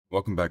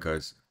Welcome back,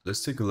 guys.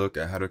 Let's take a look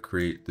at how to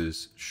create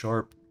this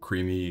sharp,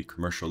 creamy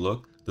commercial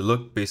look. The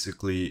look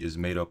basically is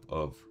made up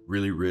of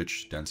really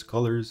rich, dense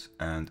colors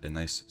and a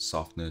nice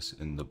softness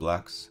in the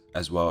blacks,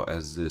 as well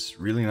as this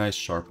really nice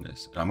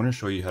sharpness. And I'm going to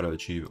show you how to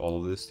achieve all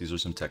of this. These are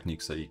some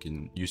techniques that you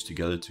can use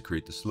together to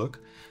create this look,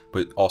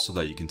 but also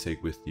that you can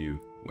take with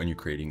you when you're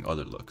creating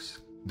other looks.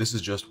 This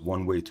is just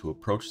one way to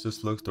approach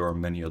this look. There are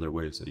many other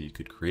ways that you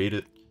could create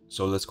it.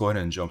 So let's go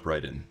ahead and jump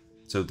right in.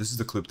 So this is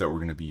the clip that we're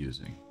going to be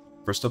using.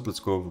 First up, let's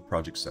go over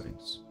project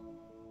settings.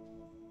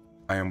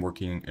 I am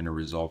working in a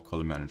Resolve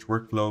Color Manage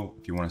workflow.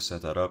 If you want to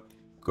set that up,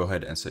 go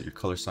ahead and set your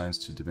color science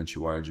to DaVinci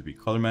YRGB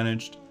Color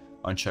Managed,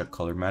 uncheck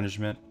Color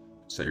Management,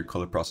 set your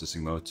color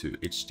processing mode to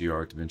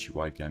HDR DaVinci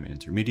Wide Gamma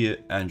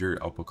Intermediate, and your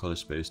output color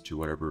space to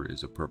whatever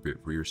is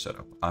appropriate for your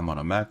setup. I'm on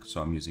a Mac,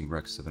 so I'm using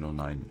Rec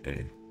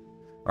 709A.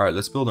 Alright,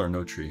 let's build our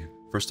node tree.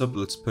 First up,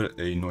 let's put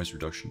a noise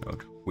reduction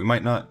node. We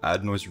might not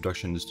add noise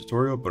reduction in this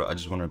tutorial, but I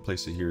just want to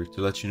place it here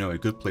to let you know a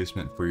good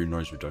placement for your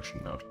noise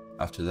reduction node.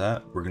 After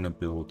that, we're going to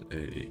build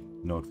a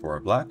node for our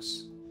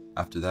blacks.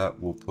 After that,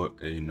 we'll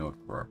put a node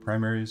for our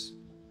primaries.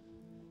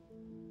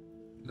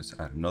 Let's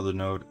add another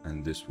node,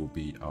 and this will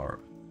be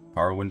our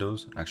power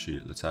windows. Actually,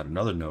 let's add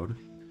another node,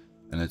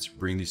 and let's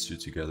bring these two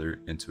together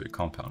into a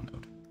compound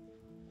node.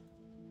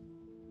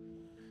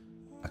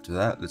 After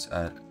that, let's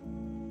add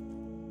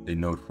a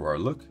node for our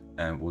look,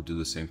 and we'll do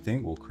the same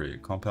thing. We'll create a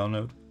compound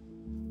node.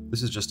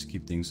 This is just to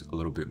keep things a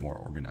little bit more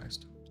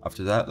organized.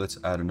 After that, let's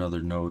add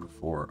another node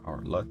for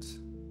our LUT,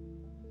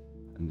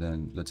 and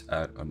then let's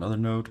add another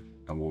node,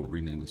 and we'll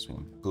rename this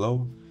one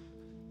Glow.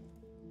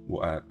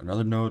 We'll add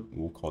another node,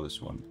 we'll call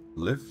this one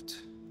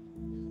Lift,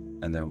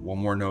 and then one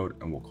more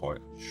node, and we'll call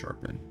it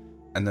Sharpen.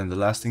 And then the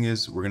last thing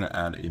is we're going to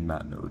add a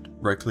matte node.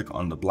 Right click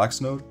on the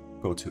blacks node,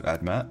 go to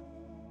Add Matte,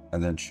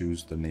 and then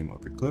choose the name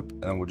of your clip,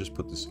 and we'll just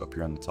put this up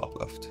here on the top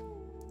left.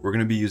 We're going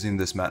to be using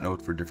this matte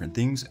node for different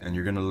things, and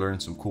you're going to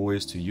learn some cool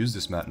ways to use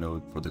this matte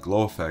node for the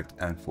glow effect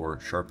and for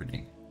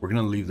sharpening. We're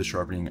going to leave the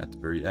sharpening at the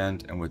very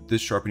end, and with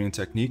this sharpening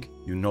technique,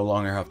 you no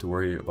longer have to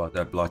worry about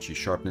that blotchy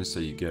sharpness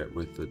that you get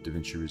with the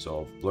DaVinci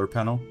Resolve blur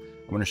panel.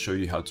 I'm going to show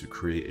you how to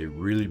create a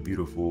really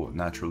beautiful,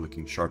 natural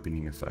looking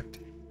sharpening effect.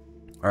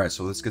 Alright,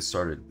 so let's get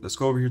started. Let's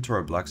go over here to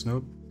our blacks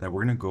node. Then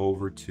we're going to go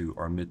over to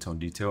our midtone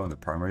detail and the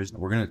primaries, and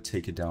we're going to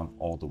take it down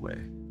all the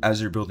way.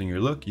 As you're building your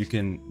look, you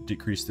can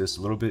decrease this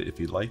a little bit if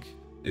you'd like,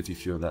 if you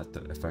feel that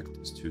the effect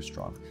is too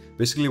strong.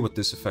 Basically what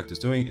this effect is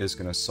doing is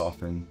going to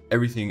soften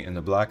everything in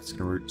the black. It's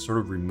going to sort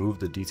of remove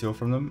the detail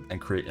from them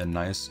and create a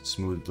nice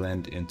smooth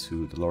blend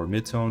into the lower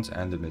midtones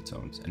and the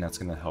midtones, and that's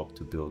going to help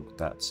to build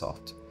that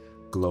soft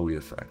glowy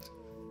effect.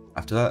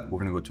 After that, we're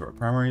going to go to our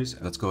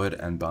primaries. Let's go ahead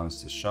and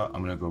balance this shot.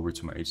 I'm going to go over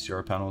to my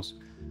HDR panels.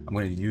 I'm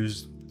going to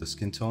use the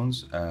skin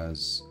tones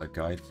as a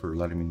guide for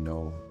letting me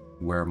know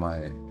where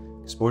my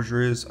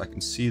exposure is. I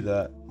can see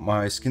that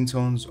my skin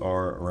tones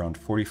are around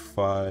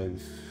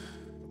 45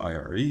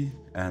 IRE,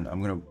 and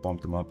I'm going to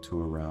bump them up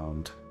to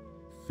around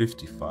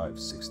 55,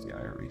 60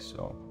 IRE.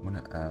 So I'm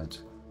going to add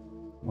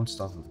one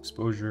stop of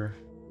exposure,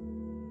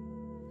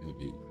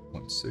 maybe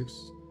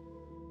 0.6,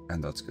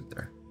 and that's good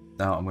there.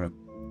 Now I'm going to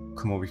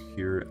come over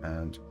here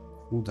and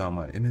cool down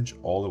my image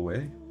all the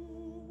way,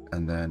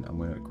 and then I'm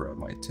going to grab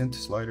my tint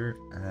slider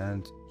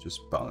and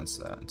just balance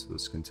that until the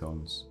skin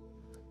tones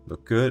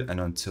look good and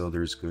until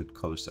there's good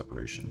color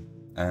separation.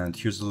 And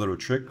here's a little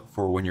trick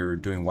for when you're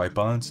doing white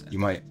balance. You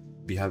might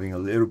be having a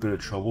little bit of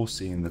trouble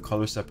seeing the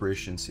color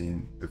separation,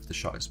 seeing if the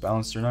shot is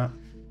balanced or not,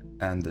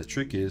 and the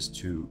trick is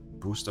to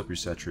boost up your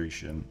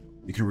saturation.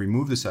 You can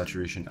remove the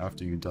saturation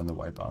after you've done the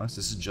white balance.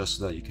 This is just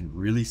so that you can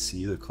really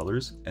see the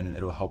colors, and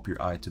it'll help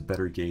your eye to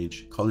better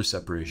gauge color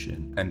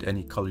separation and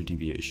any color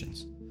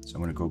deviations. So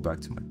I'm going to go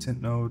back to my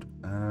tint node,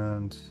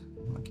 and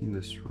I'm liking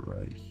this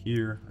right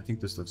here. I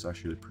think this looks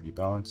actually pretty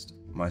balanced.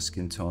 My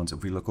skin tones,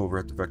 if we look over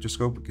at the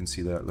vectorscope, we can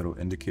see that little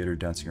indicator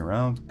dancing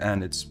around,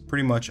 and it's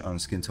pretty much on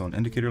skin tone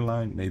indicator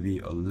line, maybe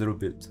a little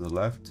bit to the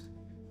left,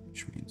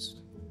 which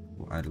means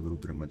we'll add a little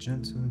bit of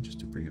magenta just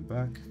to bring it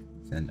back.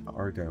 Then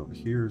our guy over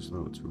here is a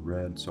little too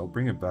red, so I'll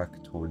bring it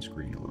back towards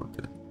green a little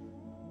bit.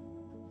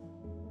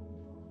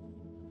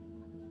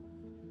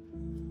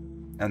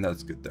 And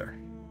that's good there.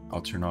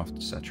 I'll turn off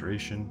the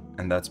saturation,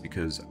 and that's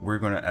because we're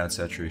going to add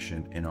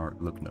saturation in our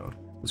look node.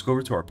 Let's go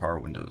over to our power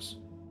windows.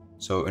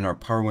 So in our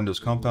power windows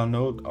compound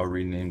node, I'll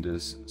rename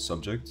this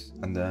subject,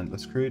 and then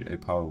let's create a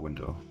power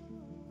window.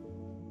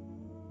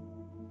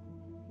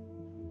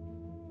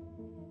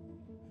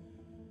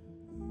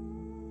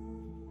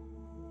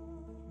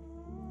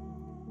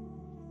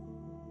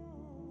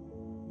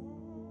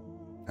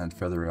 And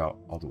feather it out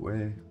all the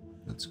way.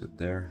 That's good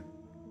there.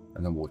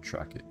 And then we'll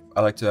track it.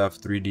 I like to have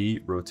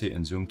 3D, rotate,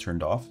 and zoom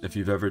turned off. If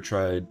you've ever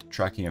tried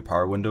tracking a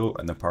power window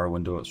and the power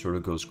window sort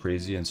of goes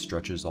crazy and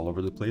stretches all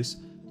over the place,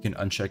 you can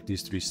uncheck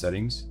these three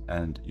settings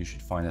and you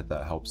should find that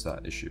that helps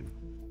that issue.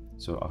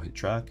 So I'll hit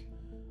track.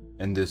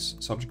 In this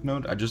subject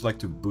node, I just like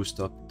to boost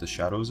up the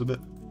shadows a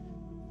bit.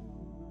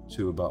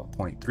 to about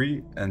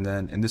 0.3. And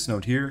then in this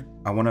node here,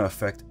 I want to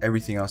affect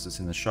everything else that's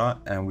in the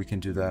shot. And we can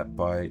do that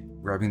by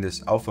grabbing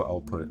this alpha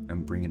output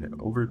and bringing it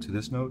over to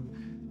this node,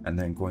 and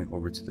then going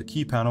over to the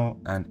key panel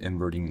and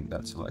inverting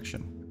that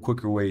selection. A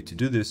quicker way to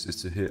do this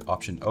is to hit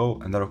Option O,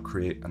 and that'll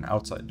create an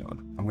outside node.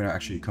 I'm going to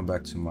actually come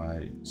back to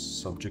my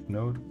subject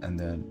node, and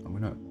then I'm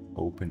going to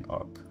open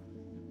up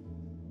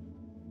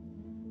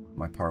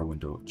my power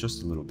window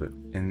just a little bit.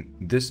 In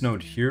this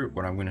node here,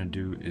 what I'm going to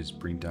do is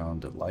bring down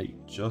the light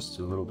just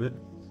a little bit.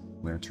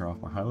 I'm going to turn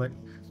off my highlight.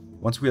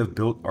 Once we have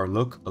built our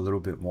look a little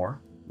bit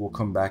more, we'll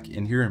come back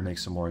in here and make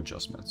some more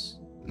adjustments.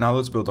 Now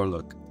let's build our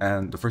look.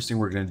 And the first thing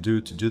we're going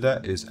to do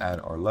that is add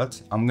our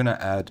LUT. I'm going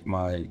to add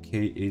my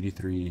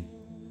K83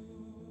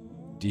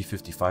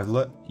 D55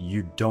 LUT.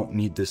 You don't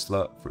need this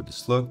LUT for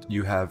this look.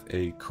 You have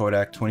a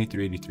Kodak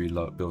 2383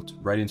 LUT built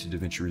right into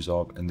DaVinci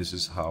Resolve, and this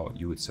is how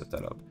you would set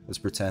that up. Let's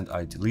pretend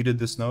I deleted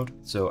this node.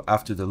 So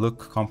after the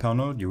look compound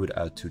node, you would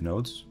add 2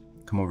 nodes.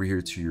 Come over here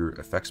to your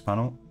effects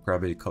panel,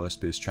 grab a color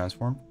space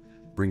transform,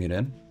 bring it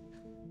in,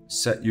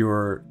 set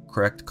your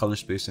correct color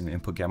space and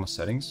input gamma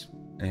settings.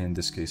 In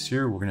this case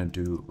here, we're going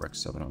to do Rec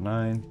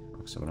 709,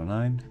 Rec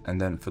 709, and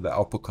then for the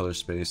output color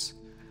space,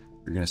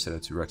 you're going to set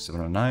it to Rec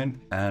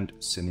 709 and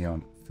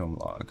Cineon film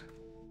log.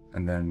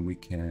 And then we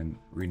can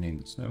rename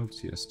this node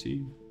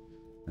CST,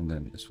 and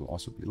then this will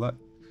also be LUT.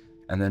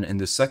 And then in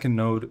the second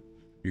node,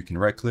 you can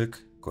right click,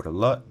 go to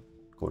LUT,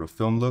 go to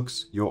film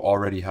looks. You'll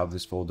already have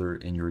this folder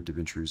in your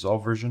DaVinci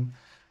Resolve version,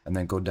 and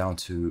then go down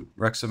to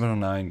Rec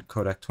 709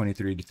 Kodak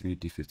 2383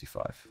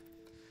 D55.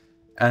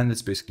 And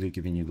it's basically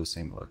giving you the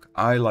same look.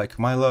 I like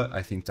my LUT.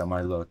 I think that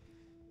my LUT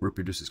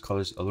reproduces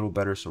colors a little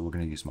better, so we're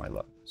going to use my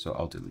LUT. So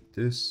I'll delete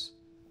this.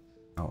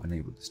 I'll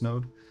enable this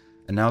node.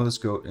 And now let's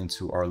go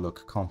into our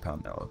look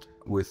compound node.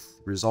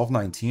 With Resolve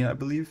 19, I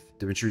believe,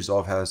 DaVinci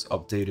Resolve has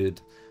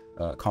updated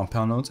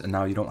compound nodes, and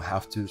now you don't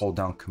have to hold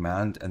down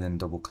Command and then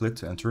double click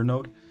to enter a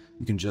node.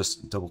 You can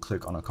just double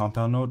click on a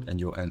compound node and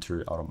you'll enter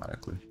it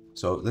automatically.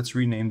 So let's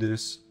rename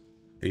this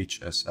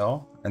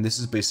HSL, and this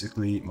is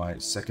basically my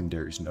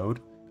secondaries node.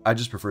 I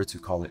just prefer to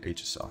call it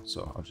HSL,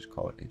 so I'll just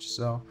call it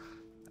HSL.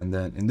 And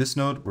then in this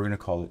node, we're going to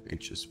call it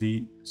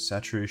HSV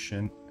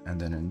saturation. And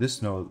then in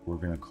this node, we're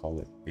going to call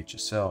it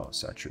HSL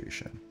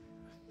saturation.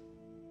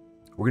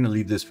 We're going to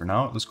leave this for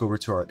now. Let's go over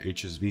to our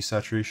HSV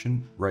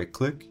saturation, right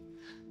click,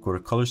 go to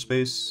color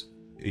space,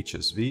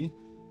 HSV,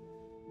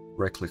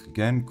 right click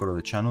again, go to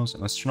the channels,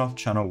 and let's turn off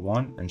channel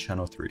 1 and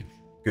channel 3.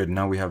 Good,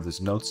 now we have this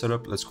node set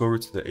up. Let's go over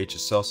to the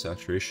HSL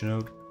saturation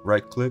node,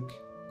 right click,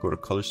 go to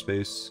color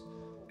space,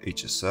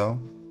 HSL,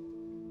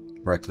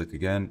 right click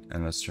again,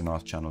 and let's turn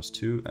off channels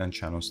 2 and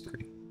channels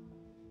 3.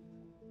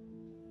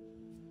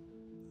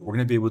 We're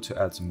going to be able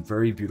to add some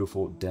very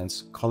beautiful,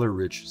 dense,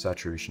 color-rich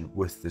saturation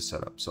with this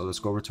setup. So let's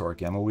go over to our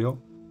gamma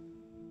wheel,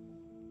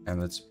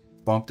 and let's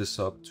bump this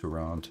up to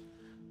around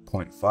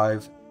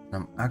 0.5.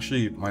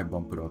 Actually, might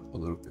bump it up a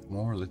little bit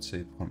more. Let's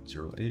say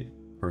 0.08.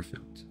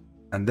 Perfect.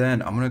 And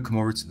then I'm going to come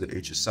over to the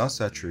HSL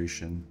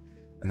saturation,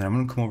 and then I'm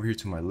going to come over here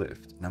to my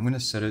lift, and I'm going to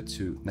set it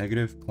to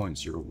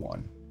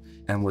 -0.01.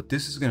 And what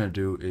this is going to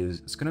do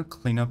is it's going to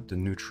clean up the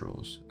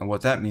neutrals. And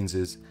what that means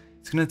is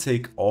it's going to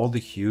take all the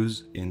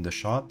hues in the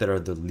shot that are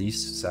the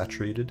least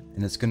saturated,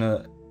 and it's going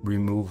to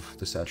remove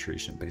the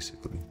saturation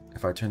basically.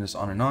 If I turn this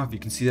on and off, you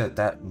can see that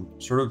that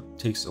sort of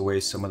takes away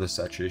some of the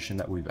saturation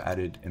that we've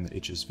added in the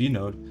HSV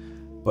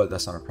node, but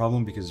that's not a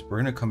problem because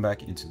we're going to come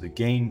back into the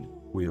gain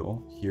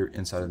wheel here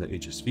inside of the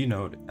HSV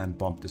node and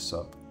bump this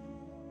up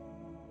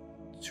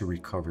to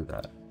recover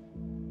that.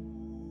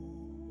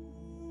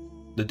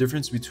 The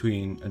difference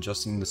between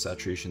adjusting the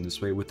saturation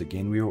this way with the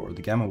gain wheel or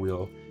the gamma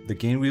wheel, the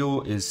gain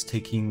wheel is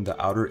taking the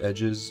outer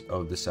edges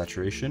of the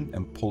saturation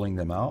and pulling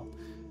them out.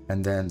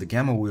 And then the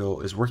gamma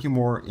wheel is working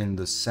more in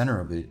the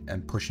center of it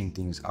and pushing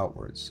things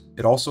outwards.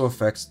 It also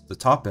affects the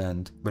top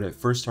end, but it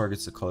first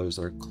targets the colors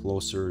that are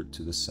closer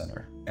to the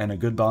center. And a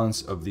good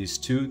balance of these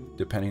two,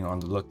 depending on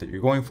the look that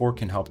you're going for,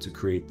 can help to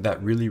create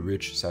that really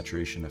rich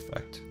saturation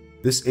effect.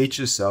 This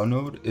HSL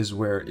node is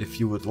where if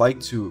you would like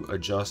to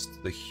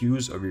adjust the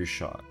hues of your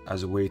shot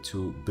as a way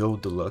to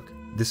build the look,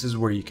 this is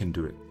where you can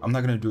do it. I'm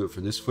not going to do it for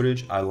this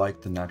footage. I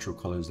like the natural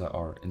colors that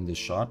are in this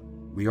shot.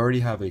 We already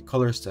have a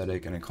color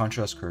aesthetic and a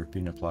contrast curve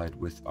being applied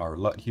with our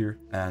LUT here.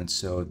 And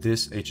so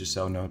this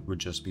HSL node would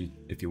just be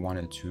if you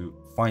wanted to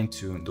fine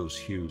tune those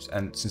hues.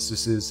 And since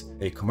this is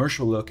a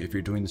commercial look, if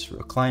you're doing this for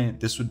a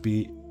client, this would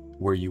be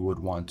where you would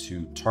want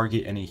to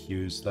target any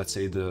hues. Let's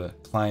say the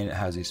client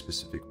has a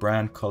specific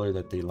brand color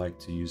that they like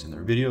to use in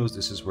their videos.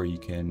 This is where you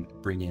can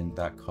bring in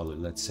that color.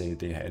 Let's say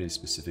they had a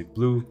specific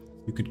blue.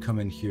 You could come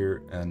in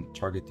here and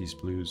target these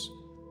blues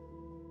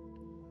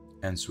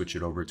and switch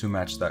it over to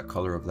match that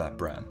color of that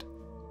brand.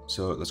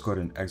 So let's go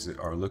ahead and exit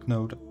our look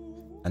node.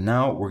 And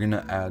now we're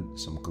gonna add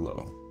some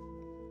glow.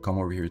 Come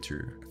over here to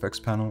your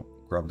effects panel,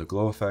 grab the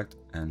glow effect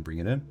and bring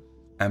it in.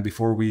 And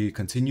before we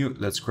continue,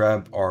 let's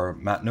grab our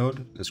matte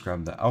node, let's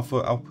grab the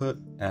alpha output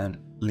and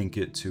link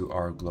it to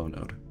our glow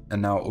node.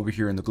 And now over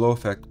here in the glow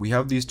effect, we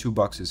have these two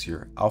boxes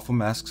here, alpha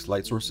masks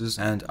light sources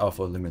and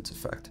alpha limits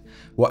effect.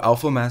 What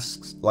alpha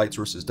masks light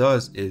sources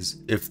does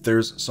is if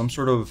there's some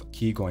sort of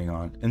key going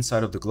on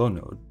inside of the glow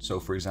node. So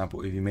for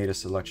example, if you made a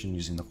selection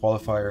using the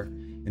qualifier,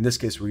 in this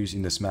case, we're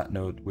using this matte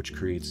node, which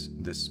creates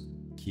this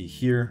key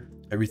here.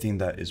 Everything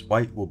that is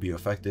white will be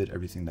affected.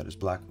 Everything that is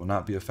black will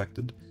not be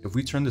affected. If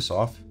we turn this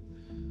off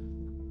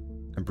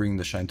and bring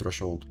the shine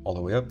threshold all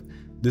the way up,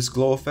 this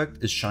glow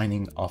effect is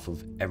shining off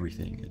of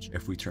everything.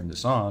 If we turn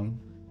this on,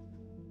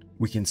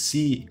 we can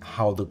see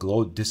how the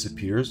glow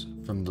disappears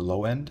from the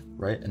low end,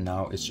 right? And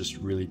now it's just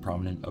really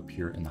prominent up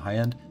here in the high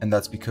end. And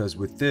that's because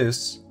with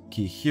this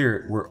key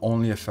here, we're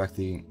only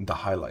affecting the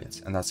highlights.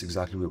 And that's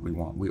exactly what we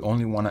want. We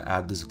only want to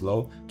add this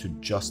glow to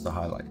just the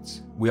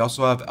highlights. We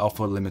also have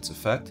alpha limits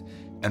effect,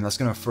 and that's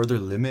going to further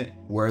limit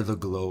where the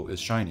glow is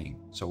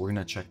shining. So we're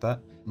going to check that.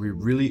 We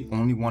really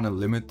only want to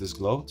limit this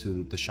glow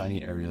to the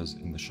shiny areas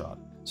in the shot.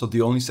 So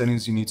the only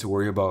settings you need to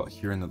worry about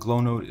here in the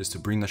glow node is to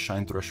bring the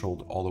shine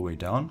threshold all the way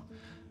down.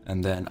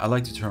 And then I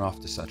like to turn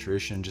off the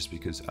saturation just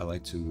because I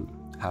like to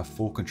have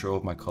full control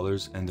of my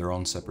colors in their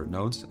own separate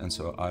nodes. And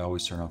so I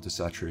always turn off the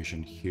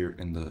saturation here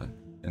in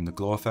the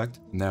glow effect.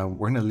 Now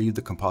we're going to leave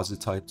the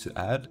composite type to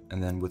add.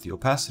 And then with the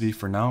opacity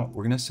for now,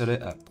 we're going to set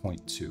it at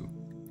 0.2.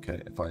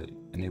 Okay, if I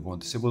enable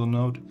and disable the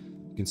node,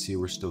 you can see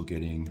we're still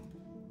getting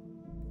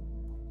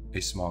a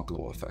small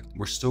glow effect.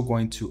 We're still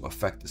going to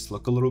affect this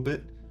look a little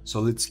bit. So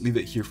let's leave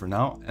it here for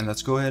now, and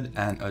let's go ahead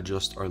and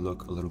adjust our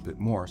look a little bit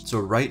more. So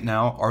right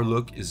now our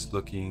look is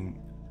looking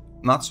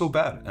not so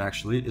bad,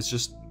 actually. It's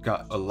just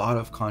got a lot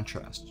of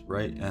contrast,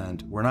 right?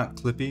 And we're not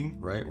clipping,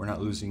 right? We're not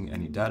losing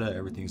any data.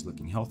 Everything's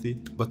looking healthy,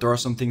 but there are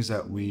some things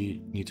that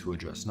we need to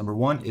address. Number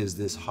one is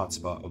this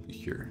hotspot over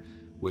here,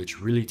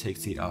 which really takes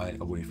the eye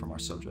away from our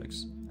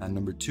subjects. And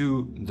number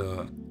two,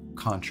 the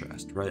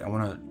contrast, right? I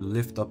want to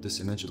lift up this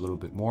image a little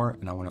bit more,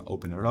 and I want to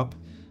open it up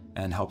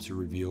and help to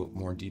reveal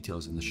more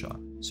details in the shot.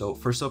 So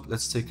first up,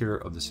 let's take care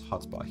of this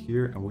hotspot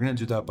here, and we're going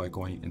to do that by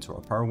going into our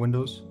power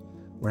windows.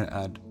 We're going to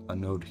add a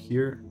node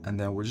here, and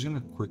then we're just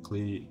going to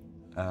quickly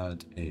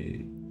add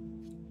a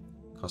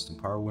custom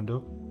power window.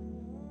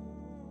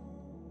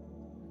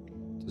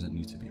 Doesn't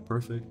need to be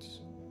perfect.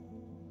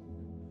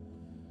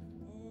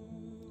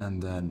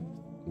 And then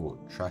we'll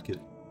track it.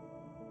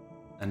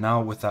 And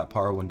now with that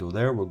power window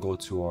there, we'll go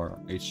to our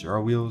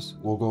HDR wheels.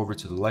 We'll go over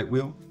to the light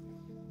wheel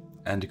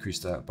and decrease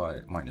that by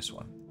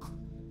 -1.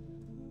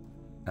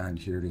 And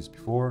here it is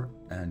before,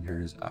 and here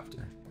it is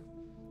after.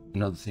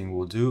 Another thing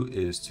we'll do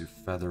is to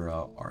feather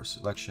out our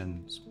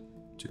selections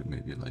to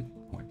maybe like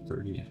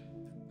 0.30,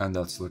 and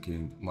that's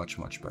looking much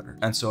better.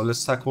 And so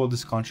let's tackle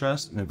this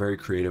contrast in a very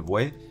creative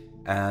way,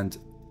 and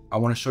I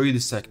want to show you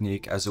this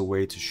technique as a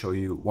way to show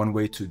you one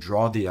way to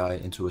draw the eye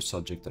into a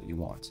subject that you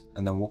want.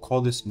 And then we'll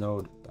call this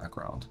node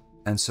background.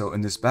 And so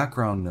in this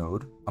background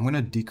node, I'm going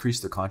to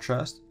decrease the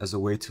contrast as a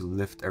way to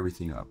lift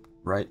everything up,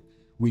 right?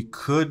 We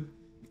could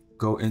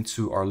go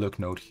into our look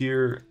node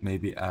here,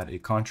 maybe add a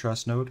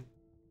contrast node,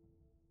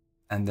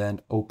 and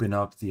then open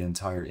up the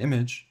entire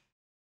image.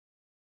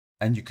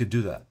 And you could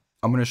do that.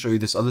 I'm going to show you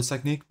this other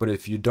technique, but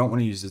if you don't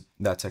want to use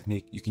that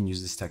technique, you can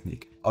use this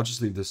technique. I'll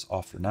just leave this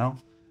off for now.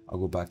 I'll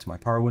go back to my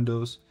power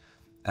windows,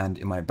 and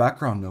in my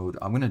background node,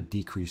 I'm going to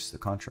decrease the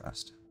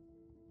contrast.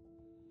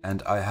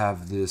 And I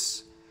have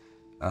this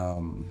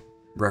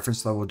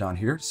reference level down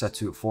here set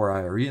to 4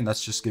 IRE, and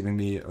that's just giving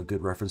me a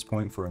good reference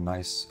point for a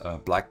nice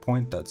black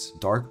point that's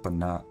dark but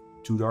not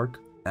too dark.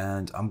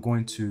 And I'm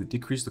going to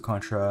decrease the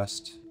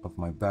contrast of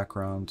my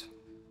background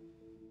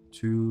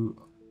to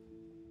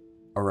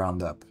around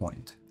that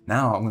point.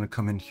 Now I'm going to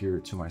come in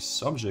here to my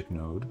subject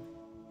node,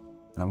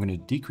 and I'm going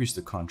to decrease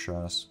the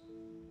contrast,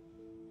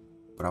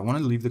 but I want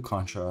to leave the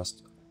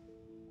contrast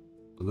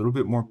a little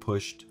bit more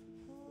pushed.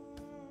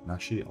 And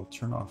actually, I'll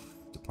turn off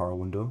the power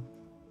window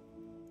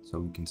so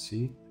we can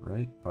see,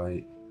 right? If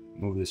I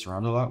move this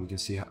around a lot, we can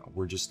see how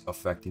we're just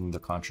affecting the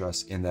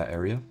contrast in that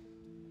area.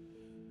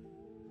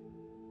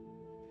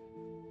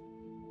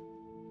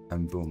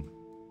 And boom.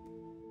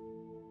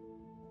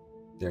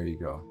 There you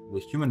go. The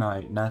human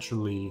eye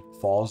naturally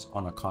falls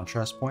on a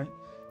contrast point.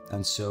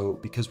 And so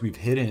because we've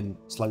hidden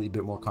slightly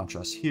bit more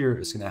contrast here,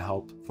 it's going to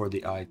help for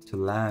the eye to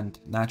land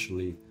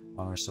naturally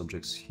on our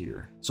subjects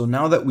here. So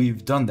now that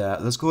we've done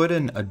that, let's go ahead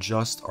and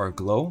adjust our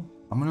glow.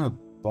 I'm going to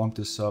bump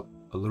this up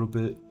a little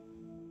bit,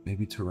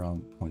 maybe to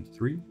around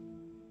 0.3.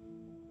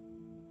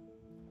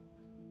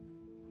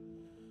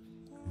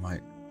 I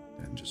might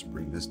then just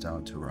bring this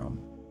down to around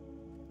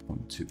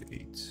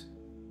 0.28.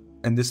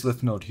 And this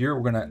lift node here,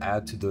 we're going to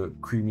add to the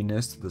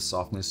creaminess, the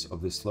softness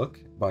of this look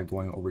by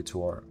going over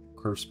to our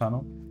curves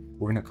panel.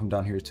 We're going to come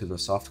down here to the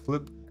soft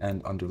clip,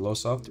 and under low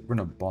soft, we're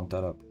going to bump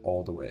that up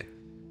all the way.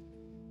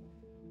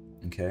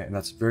 Okay, and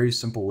that's a very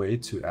simple way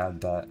to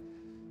add that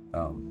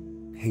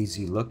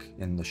hazy look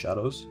in the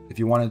shadows. If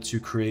you wanted to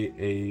create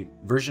a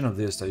version of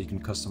this that you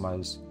can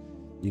customize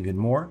even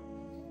more,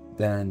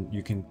 then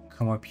you can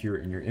come up here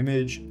in your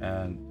image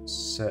and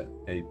set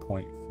a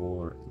point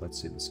for, let's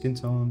say, the skin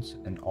tones,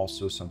 and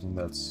also something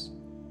that's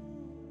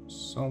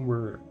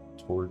somewhere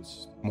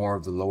towards more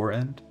of the lower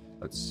end,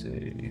 let's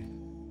say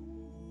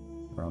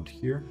around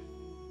here.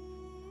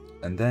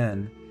 And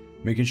then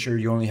making sure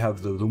you only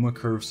have the luma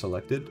curve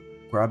selected,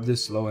 grab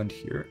this low end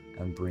here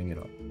and bring it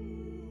up.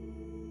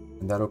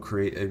 And that'll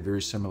create a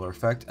very similar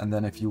effect. And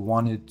then if you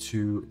wanted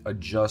to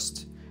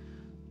adjust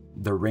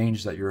the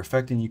range that you're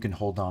affecting, you can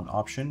hold down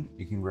Option,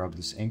 you can grab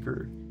this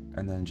anchor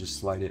and then just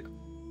slide it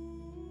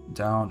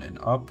down and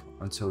up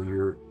until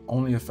you're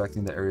only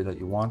affecting the area that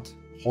you want.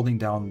 Holding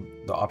down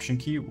the Option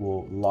key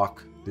will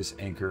lock this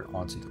anchor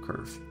onto the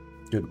curve.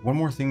 Good. One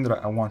more thing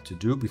that I want to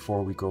do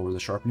before we go over the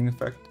sharpening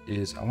effect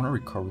is I want to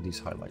recover these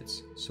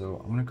highlights.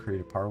 So I'm going to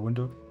create a power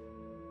window.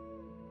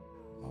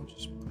 I'll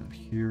just put it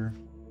here,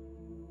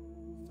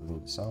 fill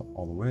this out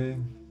all the way,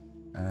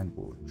 and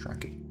we'll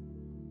track it.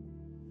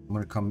 I'm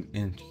going to come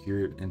in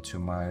here into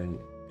my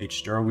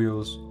HDR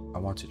wheels. I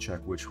want to check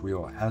which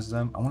wheel has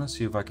them. I want to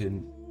see if I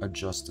can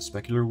adjust the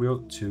specular wheel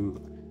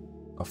to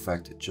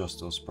affect just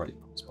those bright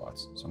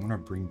spots. So I'm going to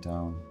bring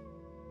down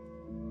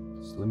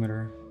this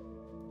limiter,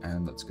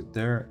 and that's good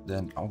there.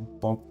 Then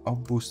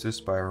I'll boost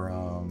this by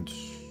around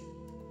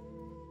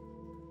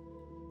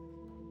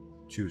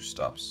 2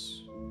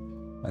 stops,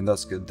 and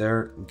that's good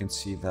there. We can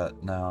see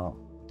that now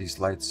these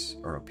lights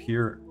are up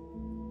here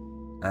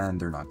and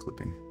they're not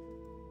clipping,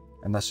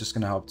 and that's just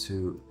going to help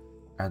to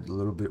add a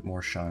little bit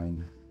more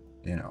shine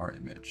in our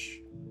image.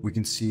 We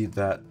can see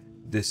that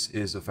this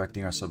is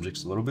affecting our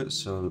subjects a little bit.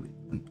 So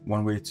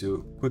one way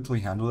to quickly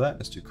handle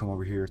that is to come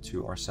over here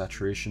to our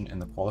saturation in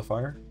the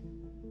qualifier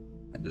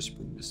and just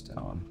bring this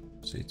down,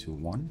 say to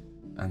 1,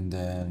 and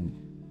then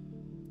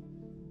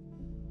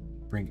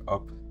bring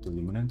up the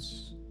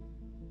luminance.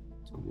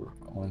 So we're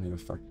only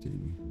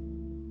affecting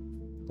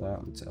that.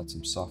 Let's add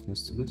some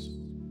softness to this,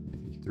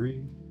 maybe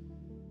 3.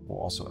 We'll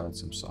also add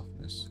some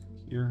softness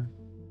here.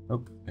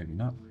 Nope, maybe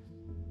not.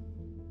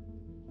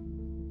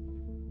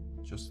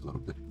 Just a little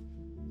bit.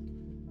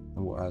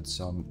 And we'll add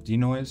some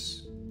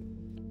denoise,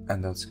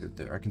 and that's good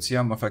there. I can see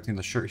I'm affecting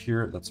the shirt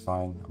here. That's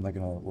fine. I'm not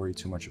gonna worry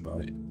too much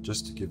about it,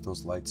 just to give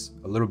those lights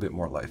a little bit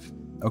more life.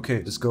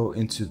 Okay, let's go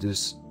into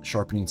this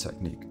sharpening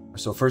technique.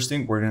 So first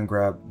thing, we're gonna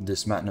grab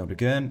this matte node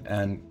again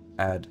and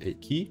add a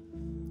key.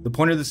 The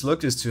point of this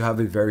look is to have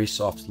a very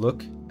soft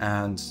look,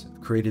 and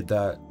created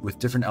that with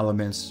different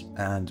elements,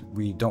 and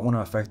we don't want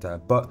to affect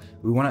that, but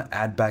we want to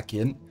add back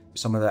in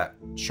some of that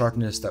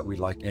sharpness that we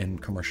like in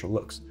commercial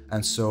looks.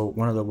 And so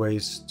one of the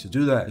ways to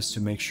do that is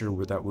to make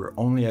sure that we're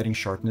only adding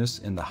sharpness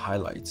in the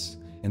highlights,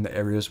 in the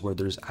areas where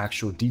there's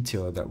actual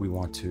detail that we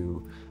want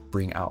to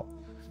bring out.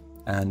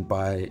 And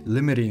by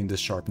limiting the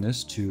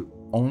sharpness to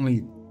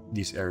only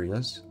these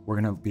areas,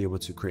 we're going to be able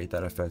to create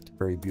that effect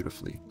very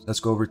beautifully. Let's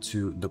go over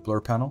to the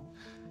blur panel.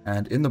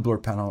 And in the blur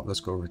panel, let's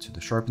go over to the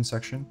sharpen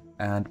section.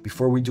 And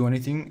before we do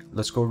anything,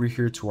 let's go over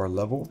here to our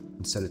level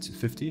and set it to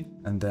 50.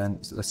 And then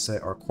let's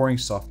set our coring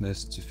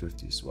softness to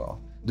 50 as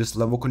well. This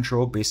level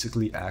control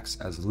basically acts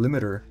as a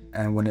limiter.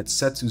 And when it's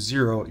set to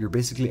 0, you're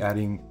basically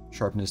adding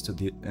sharpness to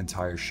the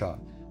entire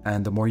shot.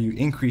 And the more you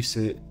increase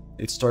it,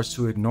 it starts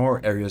to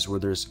ignore areas where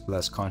there's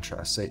less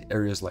contrast, say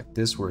areas like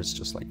this where it's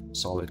just like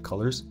solid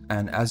colors.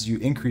 And as you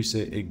increase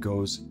it, it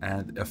goes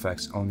and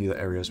affects only the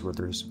areas where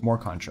there's more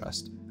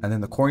contrast. And then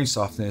the coring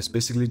softness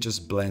basically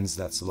just blends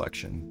that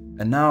selection.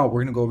 And now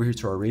we're gonna go over here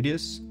to our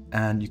radius,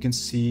 and you can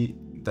see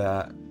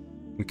that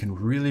we can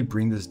really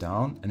bring this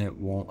down and it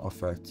won't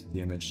affect the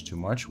image too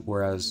much.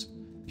 Whereas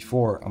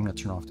before, I'm gonna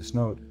turn off this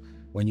node.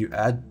 When you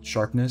add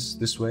sharpness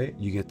this way,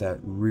 you get that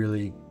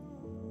really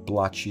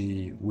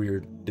blotchy,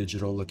 weird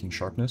digital looking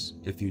sharpness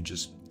if you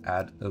just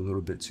add a little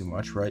bit too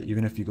much, right?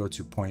 Even if you go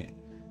to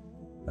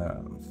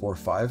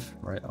 0.45,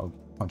 right? I'll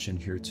punch in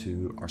here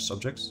to our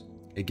subjects.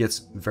 It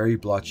gets very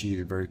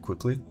blotchy very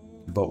quickly,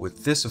 but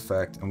with this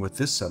effect and with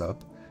this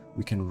setup,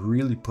 we can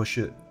really push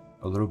it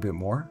a little bit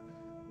more.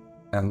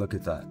 And look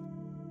at that.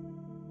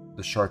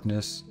 The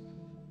sharpness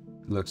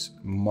looks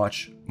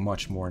much,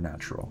 much more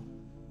natural.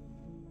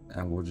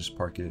 And we'll just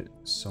park it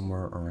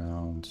somewhere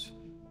around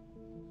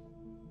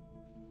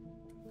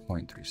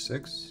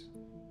 0.36,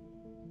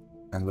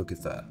 and look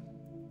at that.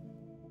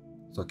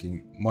 It's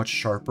looking much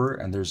sharper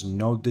and there's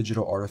no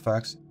digital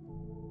artifacts.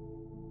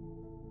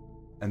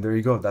 And there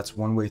you go. That's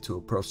one way to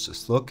approach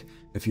this look.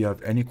 If you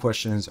have any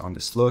questions on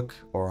this look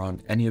or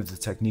on any of the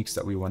techniques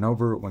that we went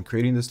over when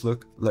creating this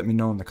look, let me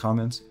know in the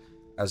comments.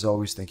 As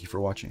always, thank you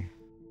for watching.